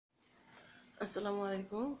আসসালামু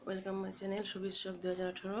আলাইকুম, welcome my channel সুবিজ shop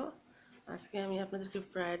 2018। আজকে আমি আপনাদেরকে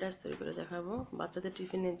ফ্রাইড রাইস তৈরি করে দেখাবো বাচ্চাদের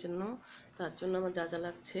টিফিনের জন্য। তার জন্য আমার যা যা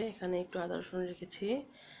লাগছে, এখানে একটু আদা রসুন রেখেছি,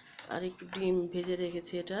 আর একটু ডিম ভেজে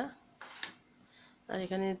রেখেছি এটা। আর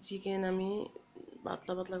এখানে চিকেন আমি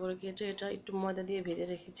পাতলা পাতলা করে কেটে এটা একটু ময়দা দিয়ে ভেজে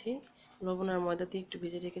রেখেছি, লবণ আর ময়দা দিয়ে একটু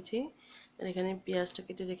ভেজে রেখেছি। আর এখানে পেঁয়াজটা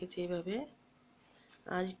কেটে রেখেছি এইভাবে,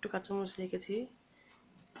 আর একটু কাঁচামরিচ রেখেছি।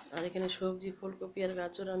 আর এখানে সবজি ফুলকপি আর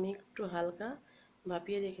গাজর আমি একটু হালকা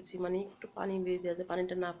ভাপিয়ে রেখেছি, মানে একটু পানি দিয়ে যাতে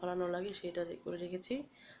পানিটা না ফালানো লাগে সেটা করে রেখেছি।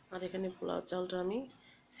 আর এখানে পোলাও চালটা আমি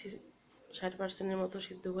 60% মতো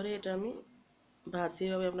সিদ্ধ করে এটা আমি ভাত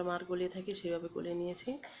যেভাবে আমরা মার গলিয়ে থাকি সেভাবে গলিয়ে নিয়েছি,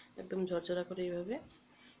 একদম ঝরঝরা করে এইভাবে।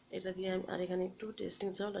 এটা দিয়ে আমি আর এখানে একটু টেস্টিং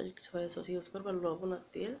সল্ট আর একটু সয়া সস ইউজ করবো, আর লবণ আর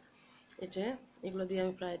তেল, এটা এগুলো দিয়ে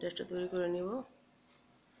আমি ফ্রাইড রাইসটা তৈরি করে নেব।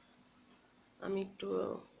 আমি একটু,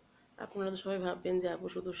 আপনারা তো সবাই ভাববেন যে আপু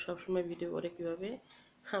শুধু সবসময় ভিডিও করে কীভাবে,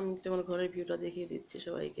 আমি একটু আমার ঘরের ভিউটা দেখিয়ে দিচ্ছি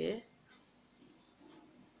সবাইকে।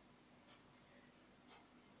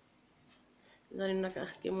 জানি না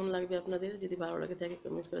কেমন লাগবে আপনাদের, যদি ভালো লাগে থাকে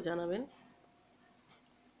কমেন্টস করে জানাবেন।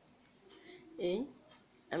 এই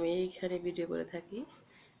আমি এইখানে ভিডিও করে থাকি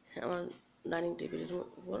আমার ডাইনিং টেবিলের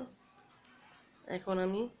উপর। এখন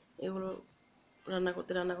আমি এগুলো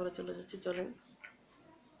রান্না করে চলে যাচ্ছি, চলেন।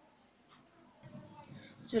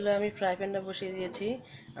 চুলে আমি ফ্রাই প্যানটা বসিয়ে দিয়েছি।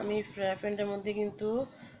 আমি ফ্রাই প্যানটার মধ্যে কিন্তু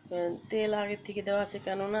তেল আগের থেকে দেওয়া আছে,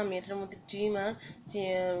 কেননা আমি এটার মধ্যে ডিম আর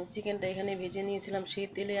চিকেনটা এখানে ভেজে নিয়েছিলাম, সেই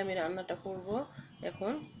তেলে আমি রান্নাটা করব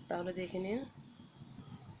এখন। তাহলে দেখে নিন,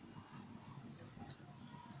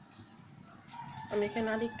 আমি এখানে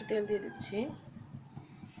আর একটু তেল দিয়ে দিচ্ছি।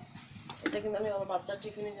 এটা কিন্তু আমি আমার বাচ্চার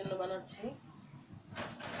টিফিনের জন্য বানাচ্ছি।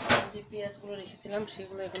 যে পেঁয়াজগুলো রেখেছিলাম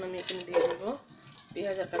সেগুলো এখন আমি এখানে দিয়ে দেবো,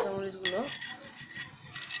 পেঁয়াজ আর কাঁচামরিচগুলো।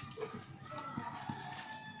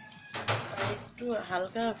 একটু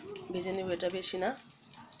হালকা ভেজে নেব, এটা বেশি না,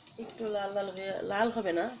 একটু লাল লাল হয়ে, লাল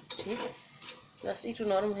হবে না ঠিক, জাস্ট একটু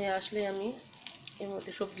নরম হয়ে আসলে আমি এর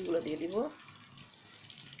মধ্যে সবজিগুলো দিয়ে দিব।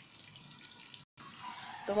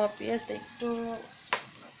 তোমার পেঁয়াজটা একটু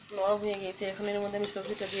নরম হয়ে গিয়েছে, এখন এর মধ্যে আমি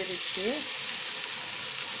সবজিটা দিয়ে দিচ্ছি।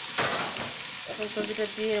 এখন সবজিটা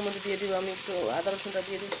দিয়ে এর মধ্যে দিয়ে দিব আমি একটু আদা রসুনটা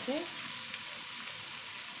দিয়ে দিচ্ছি,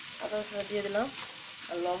 আদা রসুনটা দিয়ে দিলাম,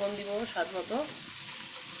 আর লবণ দিব স্বাদ মতো।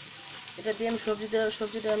 এটা দিয়ে আমি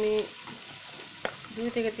সবজিটা আমি 2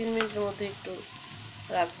 থেকে 3 মিনিটের মধ্যে একটু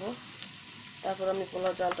রাখবো। তারপর আমি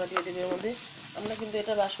পোলাও চালটা দিয়ে দেবো এর মধ্যে। আমরা কিন্তু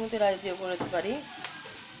এটা বাসমতি রাইস দিয়ে করতে পারি,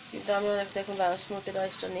 কিন্তু আমি অনেক এখন বাসমতি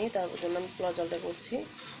রাইসটা নেই, তার জন্য আমি পোলাও চালটা করছি।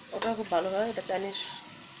 ওটা খুব ভালো হয়, এটা চাইনিজ,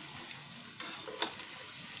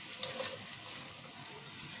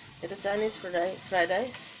 এটা চাইনিজ ফ্রাইড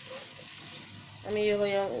রাইস। আমি এইভাবে,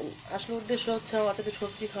 আসলে উদ্দেশ্য হচ্ছে আমার বাচ্চাদের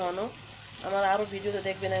সবজি খাওয়ানো। আমার আরও ভিডিওতে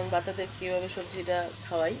দেখবেন আমি বাচ্চাদের কীভাবে সবজিটা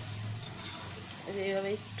খাওয়াই। এইভাবে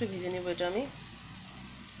একটু ভিজে নেব এটা আমি।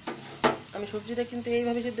 আমি সবজিটা কিন্তু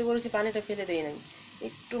এইভাবে সিদ্ধ করেছি, পানিটা ফেলে দেই নাই,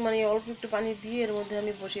 একটু মানে অল্প একটু পানি দিয়ে এর মধ্যে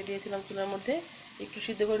আমি বসিয়ে দিয়েছিলাম চুলার মধ্যে। একটু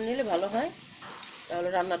সিদ্ধ করে নিলে ভালো হয়, তাহলে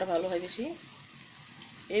রান্নাটা ভালো হয় বেশি।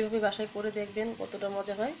 এইভাবে বাসায় করে দেখবেন কতটা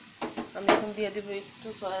মজা হয়। আমি এখন দিয়ে দেবো একটু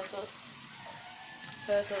সয়া সস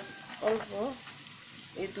অল্প,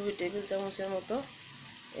 এই 2 টেবিল চামচের মতো।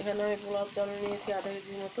 এখানে আমি পোলাও চাল নিয়েছি আধা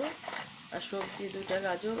কেজির মতো, আর সবজি 2টা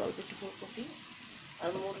গাজর, অল্প একটু ফুলকপি, আর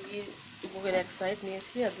মুরগির বুকের এক সাইড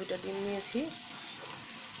নিয়েছি, আর 2টা ডিম নিয়েছি।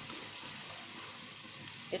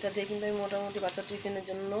 এটা দিয়ে কিন্তু আমি মোটামুটি বাচ্চার টিফিনের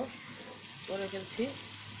জন্য করে ফেলছি।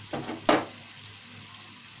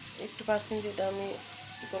 একটু 5 মিনিট এটা আমি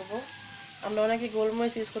করব। আমরা অনেকে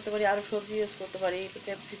গোলমরিচ ইউজ করতে পারি, আরও সবজি ইউজ করতে পারি,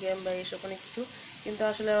 ক্যাপসিকাম বা এইসব অনেক কিছু, কিন্তু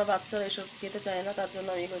আসলে আমার বাচ্চারা এসব খেতে চায় না, তার জন্য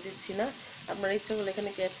আমি এগুলো দিচ্ছি না। আপনারা ইচ্ছে করলে এখানে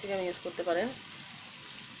ক্যাপসিকাম ইউজ করতে পারেন,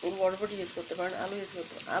 বরবটি ইউজ করতে পারেন, আলু ইউজ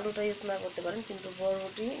করতে পারেন, আলুটা ইউজ না করতে পারেন, কিন্তু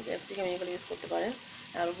বরবটি ক্যাপসিকাম এগুলো ইউজ করতে পারেন,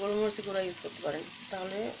 আর গোলমরিচ গুঁড়া ইউজ করতে পারেন,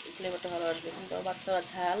 তাহলে ফ্লেভারটা ভালো আসবে। কিন্তু বাচ্চারা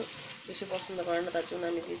ঝাল বেশি পছন্দ করে না, তার জন্য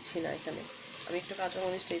আমি দিচ্ছি না এখানে। আমি একটু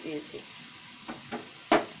কাঁচামরিচটাই দিয়েছি।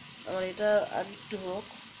 আমার এটা আর একটু হোক,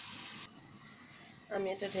 আমি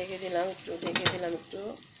এটা ঢেকে দিলাম, একটু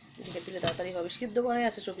ঢেকে দিলে তাড়াতাড়ি হবে। সিদ্ধ করাই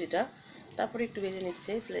আছে সবজিটা, তারপরে একটু ভেজে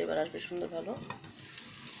নিচ্ছে, ফ্লেভার আসবে সুন্দর ভালো।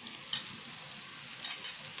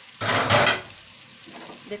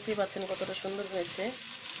 দেখতেই পাচ্ছেন কতটা সুন্দর হয়েছে।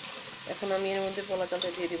 এখন আমি এর মধ্যে পোলা চালটা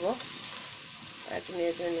দিয়ে দিব, আর একটু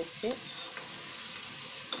নেড়ে চেড়ে নিচ্ছি।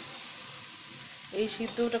 এই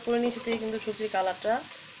সিদ্ধটা করে নিয়েছি থেকে কিন্তু সবজির কালারটা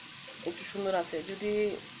একটু সুন্দর আছে, যদি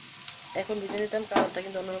এখন ভেজে নিতাম কালারটা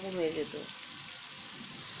কিন্তু অন্যরকম হয়ে যেত।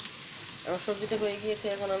 আমার সবজিটা হয়ে গিয়েছে,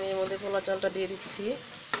 এখন আমি এর মধ্যে পোলা চালটা দিয়ে দিচ্ছি,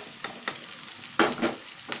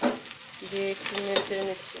 দিয়ে একটু নেড়ে চেড়ে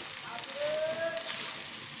নিচ্ছি।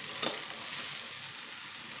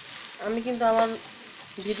 আমি কিন্তু আমার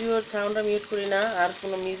ভিডিওর সাউন্ডটা মিউট করি না, আর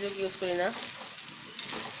কোনো মিউজিক ইউজ করি না।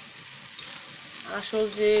 আসল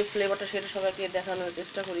যে ফ্লেভারটা সেটা সবাইকে দেখানোর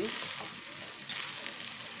চেষ্টা করি।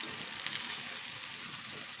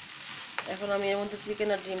 এখন আমি এর মধ্যে চিকেন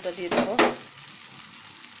আর ডিমটা দিয়ে দেবো।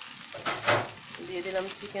 দিয়ে দিলাম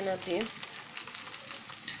চিকেন আর ডিম।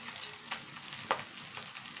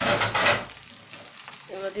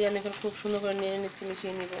 এগুলো দিয়ে আমি এখন খুব সুন্দর করে নিয়ে নিচ্ছি,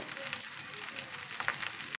 মিশিয়ে নিব।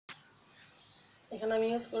 এখানে আমি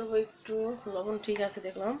ইউজ করবো একটু লবণ, ঠিক আছে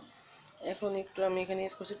দেখলাম। এখন একটু আমি এখানে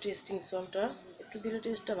ইউজ করছি টেস্টিং সল্টটা, একটু দিলে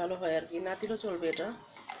টেস্টটা ভালো হয় আর কি, না দিলেও চলবে। এটা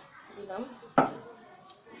দিলাম,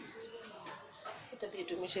 এটা দিয়ে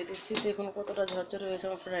একটু মিশিয়ে দিচ্ছি। দেখুন কতটা ঝরঝরে হয়েছে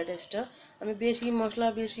আমার ফ্রাইড রাইসটা। আমি বেশি মশলা,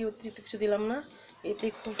 বেশি অতিরিক্ত কিছু দিলাম না। এতে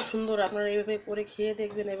খুব সুন্দর। আপনারা এইভাবে করে খেয়ে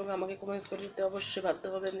দেখবেন এবং আমাকে কমেন্টস করে দিতে অবশ্যই বাধ্য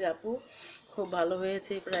হবেন যে আপু খুব ভালো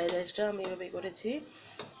হয়েছে এই ফ্রাইড রাইসটা। আমি এভাবেই করেছি,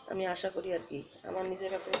 আমি আশা করি আর কি, আমার নিজের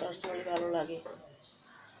কাছে পার্সোনালি ভালো লাগে।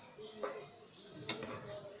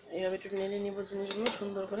 এইভাবে একটু নেড়ে নিব জিনিসগুলো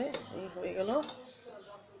সুন্দর করে। এই হয়ে গেল।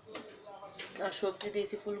 আর সবজি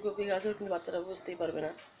দিয়েছি ফুলকপি, গাজর, কিন্তু বাচ্চারা বুঝতেই পারবে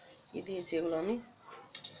না কি দিয়েছি এগুলো। আমি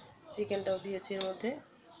চিকেনটাও দিয়েছি এর মধ্যে।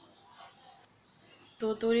 তো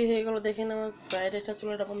তৈরি হয়ে গেল, দেখেন আমার ফ্রাইড রাইসটা।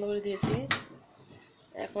 চুলাটা বন্ধ করে দিয়েছি।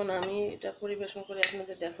 এখন আমি এটা পরিবেশন করে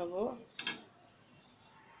আপনাদের দেখাবো।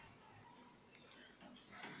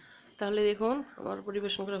 তাহলে দেখুন আমার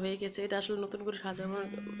পরিবেশন করা হয়ে গেছে। এটা আসলে নতুন করে সাজানো,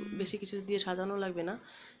 বেশি কিছু দিয়ে সাজানো লাগবে না।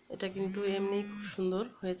 এটা কিন্তু এমনি খুব সুন্দর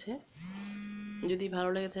হয়েছে। যদি ভালো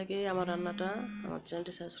লেগে থাকে আমার রান্নাটা, আমার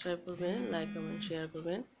চ্যানেলটি সাবস্ক্রাইব করবেন, লাইক কমেন্ট শেয়ার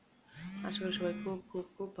করবেন। আশা করি সবাই খুব খুব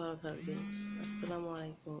খুব ভালো থাকবেন। আসসালামু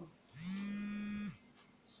আলাইকুম।